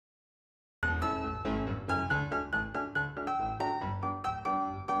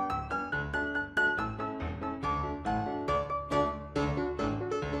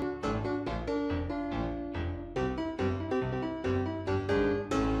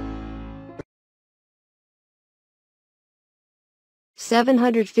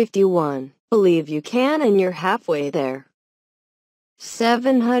751. Believe you can and you're halfway there.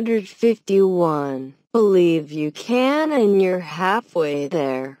 751. Believe you can and you're halfway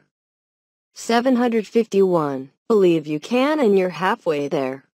there. 751. Believe you can and you're halfway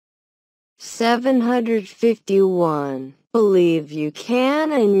there. 751. Believe you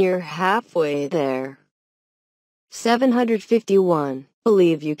can and you're halfway there. 751.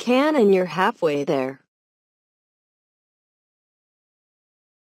 Believe you can and you're halfway there.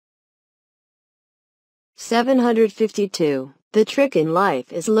 752. The trick in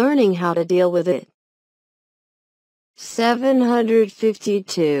life is learning how to deal with it.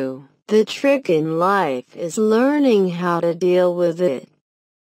 752. The trick in life is learning how to deal with it.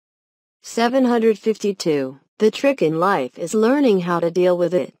 752. The trick in life is learning how to deal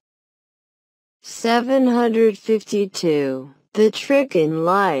with it. 752. The trick in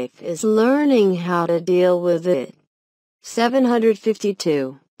life is learning how to deal with it.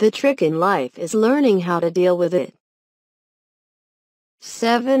 752. The trick in life is learning how to deal with it.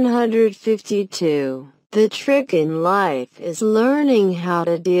 752. The trick in life is learning how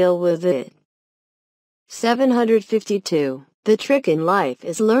to deal with it. 752. The trick in life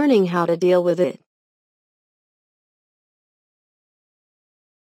is learning how to deal with it.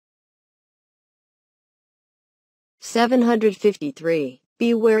 753.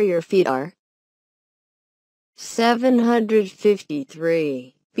 Be where your feet are.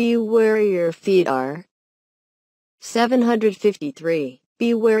 753. Be where your feet are. 753.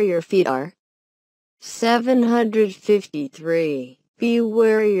 Be where your feet are. 753. Be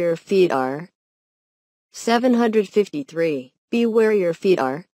where your feet are. 753. Be where your feet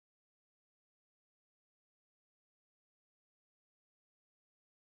are.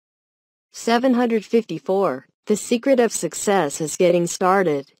 754. The secret of success is getting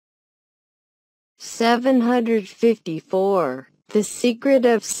started. 754. The secret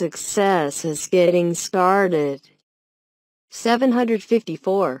of success is getting started.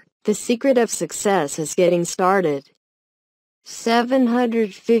 754. The secret of success is getting started.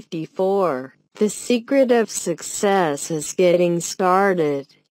 754. The secret of success is getting started.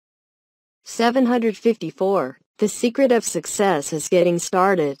 754. The secret of success is getting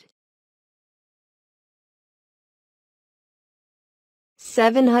started.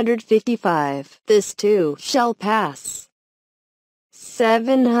 755. This too shall pass.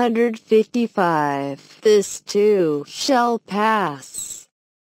 755. This too shall pass.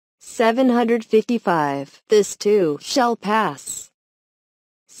 755. This too shall pass.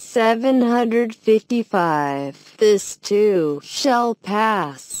 755. This too shall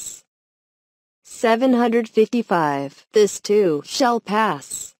pass. 755. This too shall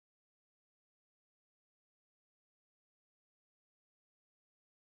pass.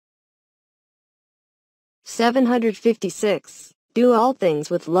 756. Do all things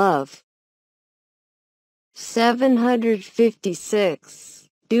with love. 756.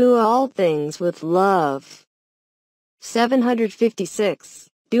 Do all things with love. 756.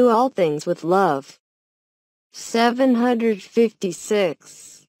 Do all things with love.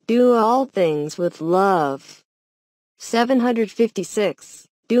 756. Do all things with love. 756.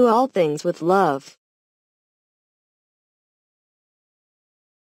 Do all things with love.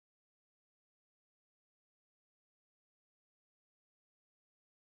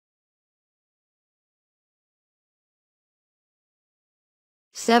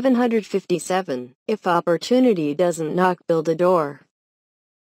 757. If opportunity doesn't knock, build a door.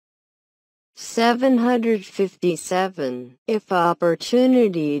 757. If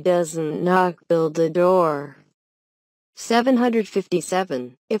opportunity doesn't knock, build a door.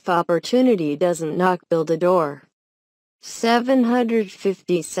 757. If opportunity doesn't knock, build a door.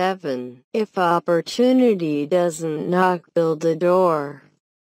 757. If opportunity doesn't knock, build a door.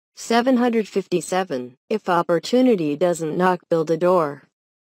 757. If opportunity doesn't knock, build a door.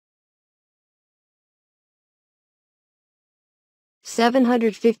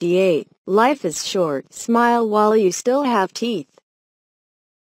 758. Life is short. Smile while you still have teeth.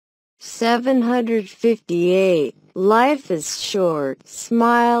 758. Life is short.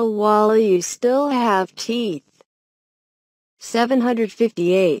 Smile while you still have teeth.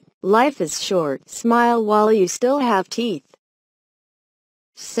 758. Life is short. Smile while you still have teeth.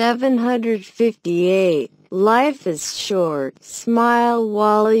 758. Life is short. Smile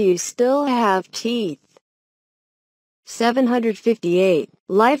while you still have teeth. 758.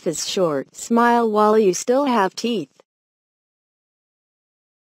 Life is short. Smile while you still have teeth.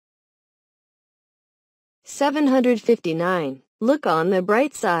 759. Look on the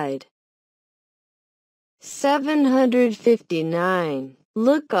bright side. 759.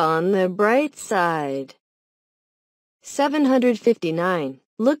 Look on the bright side. 759.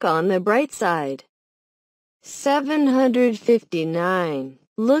 Look on the bright side. 759.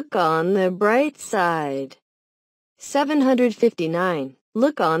 Look on the bright side. 759.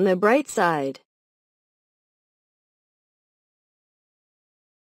 Look on the bright side.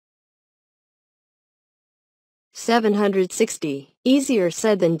 760. Easier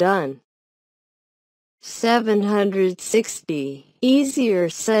said than done. 760. Easier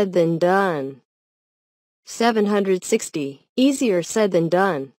said than done. 760. Easier said than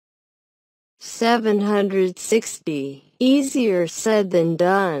done. 760. Easier said than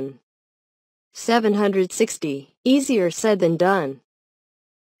done. 760. Easier said than done.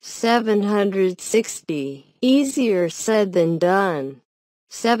 760. Easier said than done.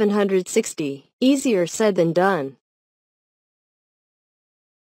 760. Easier said than done.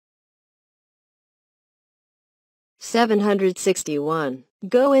 761.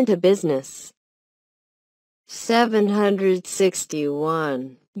 Go into business.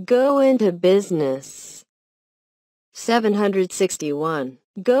 761. Go into business. 761.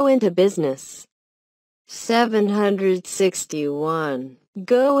 Go into business. 761.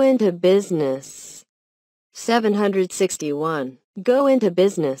 Go into business. 761. Go into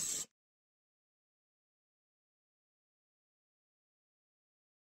business.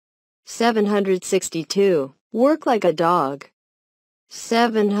 762. Work like a dog.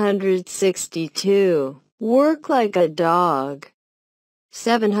 762. Work like a dog.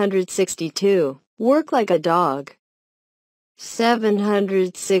 762. Work like a dog.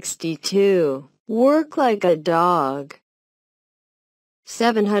 762. Work like a dog.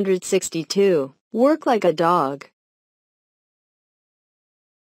 762. Work like a dog.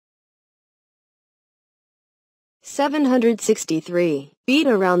 763. Beat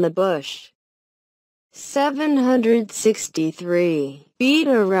around the bush. 763. Beat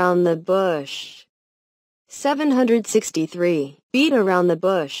around the bush. 763. Beat around the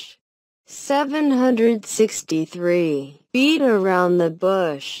bush. 763. Beat around the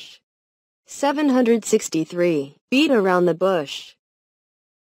bush. 763. Beat around the bush.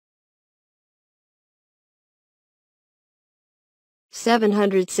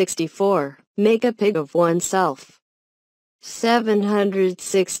 764. Make a pig of oneself.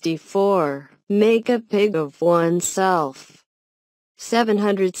 764. Make a pig of oneself.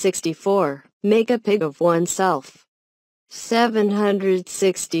 764. Make a pig of oneself.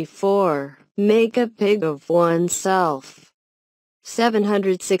 764. Make a pig of oneself.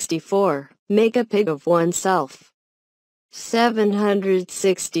 764. Make a pig of oneself.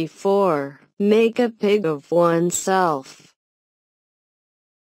 764. Make a pig of oneself.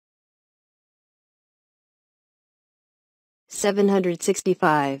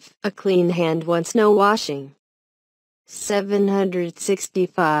 765. A clean hand wants no washing.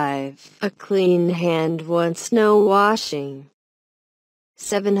 765. A clean hand wants no washing.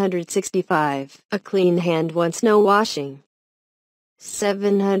 765. A clean hand wants no washing.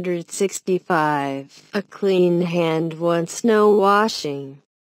 765. A clean hand wants no washing.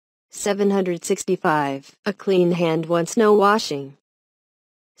 765. A clean hand wants no washing.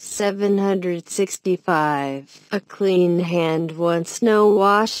 765. A clean hand wants no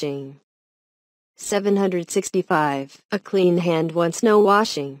washing. 765. A clean hand wants no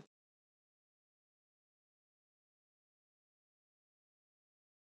washing.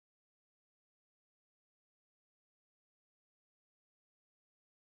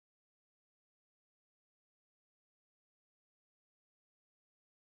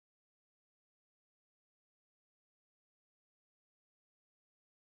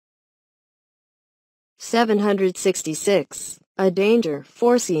 766. A danger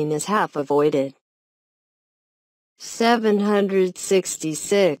foreseen is half avoided.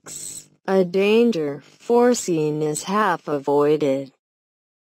 766. A danger foreseen is half avoided.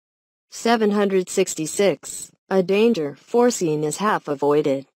 766. A danger foreseen is half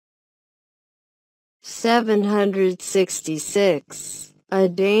avoided. 766. A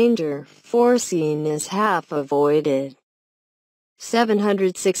danger foreseen is half avoided.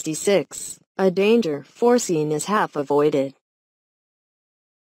 766. A danger foreseen is half avoided.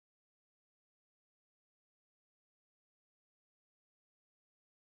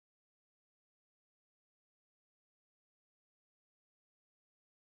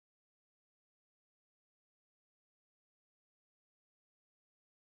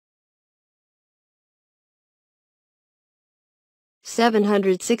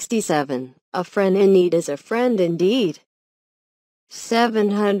 767. A friend in need is a friend indeed.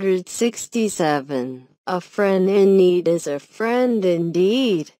 767. A friend in need is a friend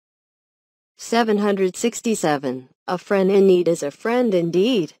indeed. 767. A friend in need is a friend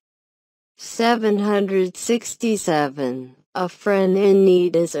indeed. 767. A friend in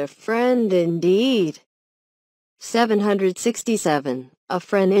need is a friend indeed. 767. A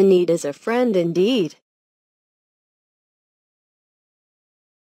friend in need is a friend indeed.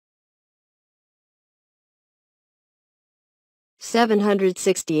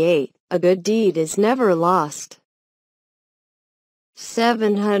 768. A good deed is never lost.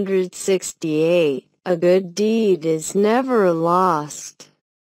 768. A good deed is never lost.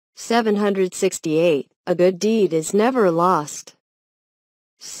 768. A good deed is never lost.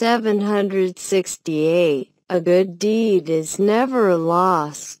 768. A good deed is never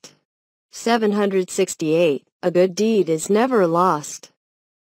lost. 768. A good deed is never lost.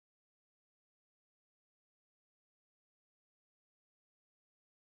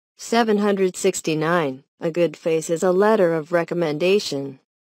 769. A good face is a letter of recommendation.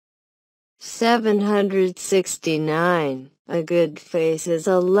 769. A good face is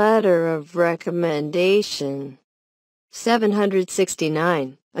a letter of recommendation.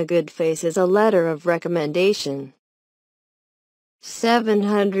 769. A good face is a letter of recommendation.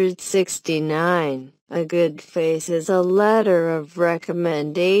 769. A good face is a letter of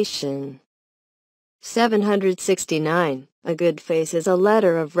recommendation. 769. A good face is a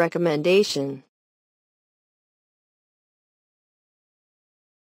letter of recommendation.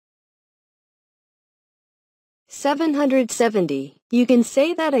 770. You can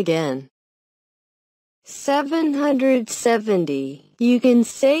say that again. 770. You can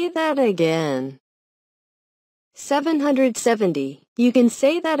say that again. 770. You can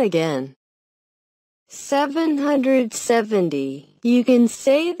say that again. 770. You can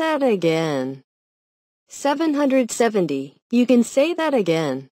say that again. 770. You can say that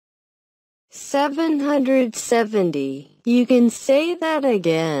again. 770. You can say that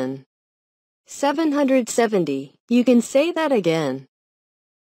again. 770. You can say that again.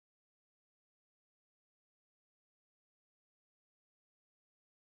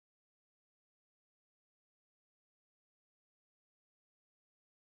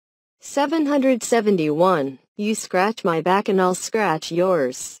 771. You scratch my back and I'll scratch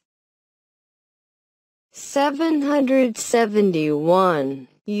yours. 771.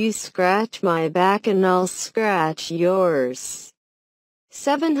 You scratch my back and I'll scratch yours.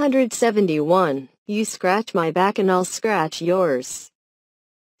 771. You scratch my back and I'll scratch yours.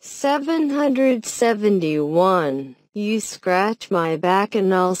 771. You scratch my back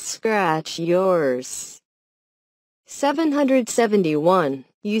and I'll scratch yours. 771.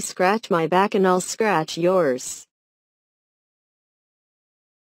 You scratch my back and I'll scratch yours.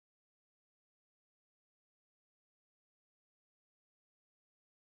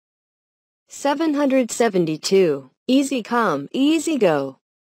 772. Easy come, easy go.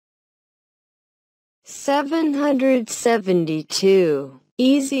 772.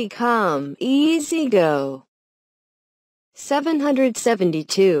 Easy come, easy go.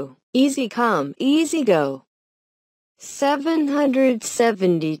 772. Easy come, easy go.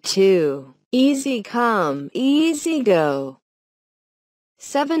 772. Easy come, easy go.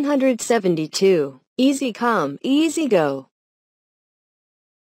 772. Easy come, easy go.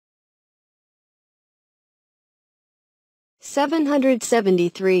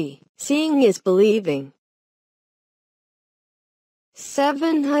 773. Seeing is believing.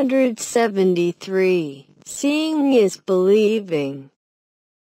 773. Seeing is believing.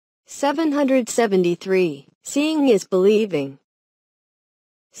 773. Seeing is believing.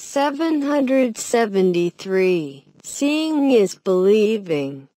 773. Seeing is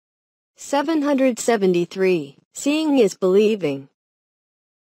believing. 773. Seeing is believing.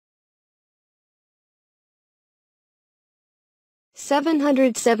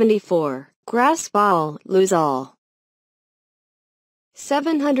 774. Grasp all, lose all.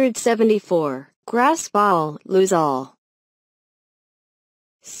 774. Grasp all, lose all.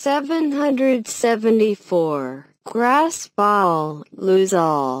 774. Grasp all, lose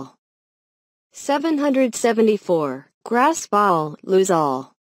all. 774. Grasp all, lose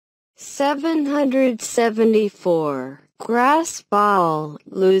all. 774. Grasp all,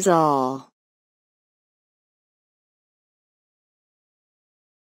 lose all.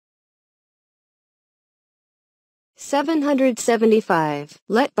 775.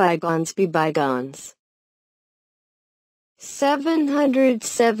 Let bygones be bygones.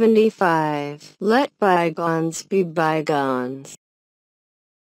 775. Let bygones be bygones.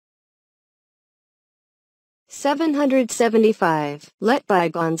 775. Let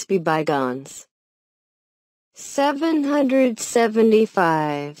bygones be bygones.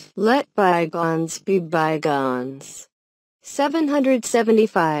 775. Let bygones be bygones.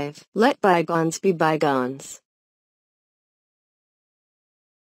 775. Let bygones be bygones.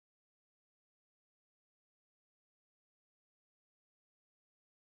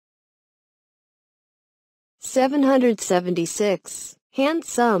 776.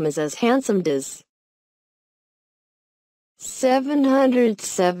 Handsome is as handsome as.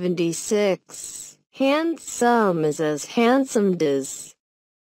 776. Handsome is as handsome as.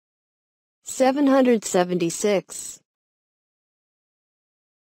 776.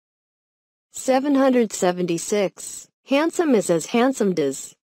 776. Handsome is as handsome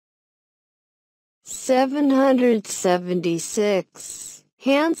as. 776.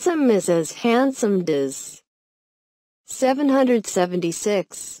 Handsome is as handsome as.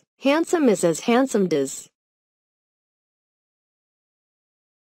 776. Handsome is as handsome as.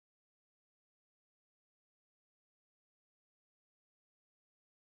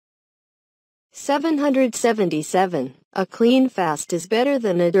 777. A clean fast is better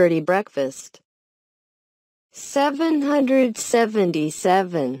than a dirty breakfast.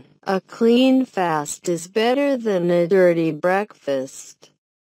 777. A clean fast is better than a dirty breakfast.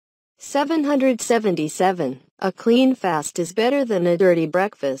 777. A clean fast is better than a dirty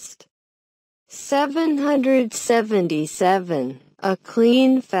breakfast. 777. A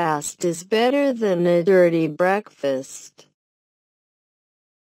clean fast is better than a dirty breakfast.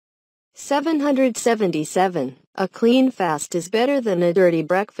 777. A clean fast is better than a dirty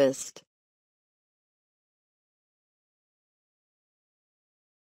breakfast.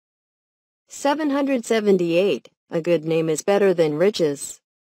 778. A good name is better than riches.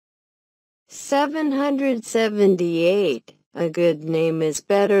 778. A good name is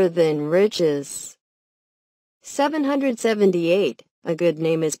better than riches. 778. A good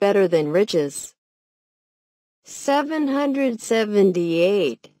name is better than riches.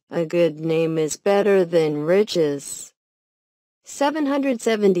 778. A good name is better than riches.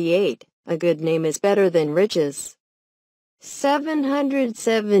 778. A good name is better than riches.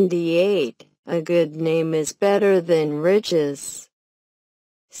 778. A good name is better than riches.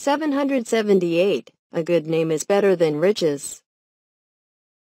 778. A good name is better than riches.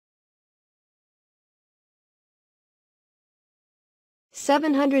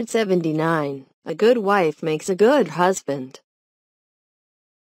 779. A good wife makes a good husband.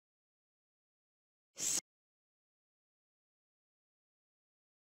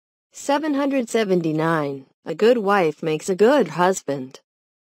 779. A good wife makes a good husband.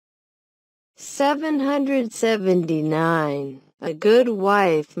 779. A good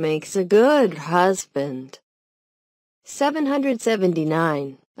wife makes a good husband.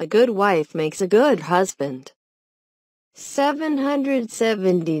 779. A good wife makes a good husband.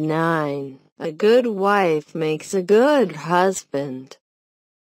 779. A good wife makes a good husband.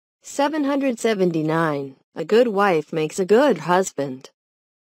 779. A good wife makes a good husband.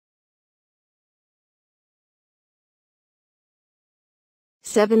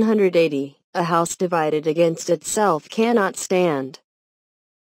 780. A house divided against itself cannot stand.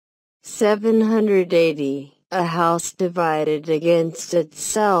 780. A house divided against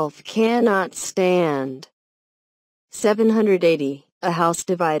itself cannot stand. 780. A house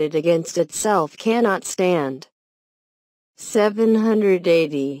divided against itself cannot stand.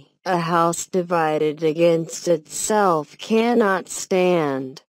 780. A house divided against itself cannot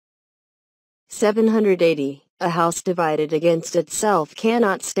stand. 780. A house divided against itself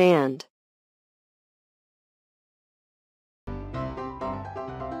cannot stand.